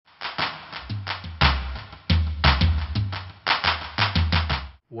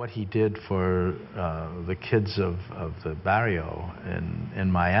What he did for the kids of the barrio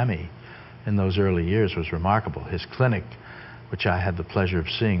in Miami in those early years was remarkable. His clinic, which I had the pleasure of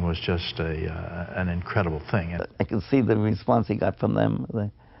seeing, was just an incredible thing. I could see the response he got from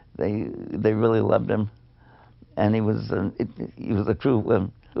them. They really loved him, and he was a true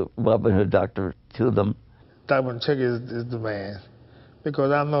Robin Hood doctor to them. Dr. Chick is the man,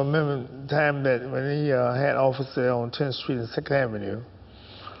 because I remember the time that when he had office there on 10th Street and 2nd Avenue,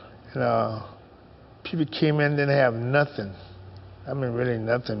 and people came in, didn't have nothing. I mean, really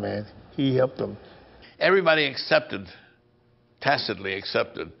nothing, man. He helped them. Everybody tacitly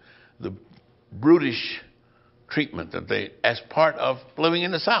accepted the brutish treatment that they, as part of living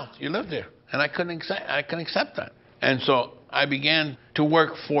in the South. You lived there, and I couldn't accept that. And so I began to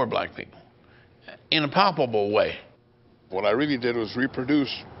work for black people in a palpable way. What I really did was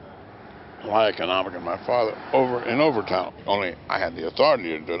reproduce my economic and my father over in Overtown. Only I had the authority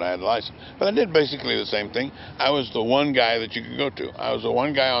to do it, I had a license. But I did basically the same thing. I was the one guy that you could go to. I was the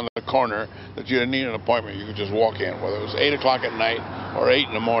one guy on the corner that you didn't need an appointment. You could just walk in. Whether it was 8 o'clock at night or 8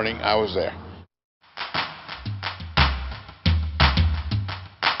 in the morning, I was there.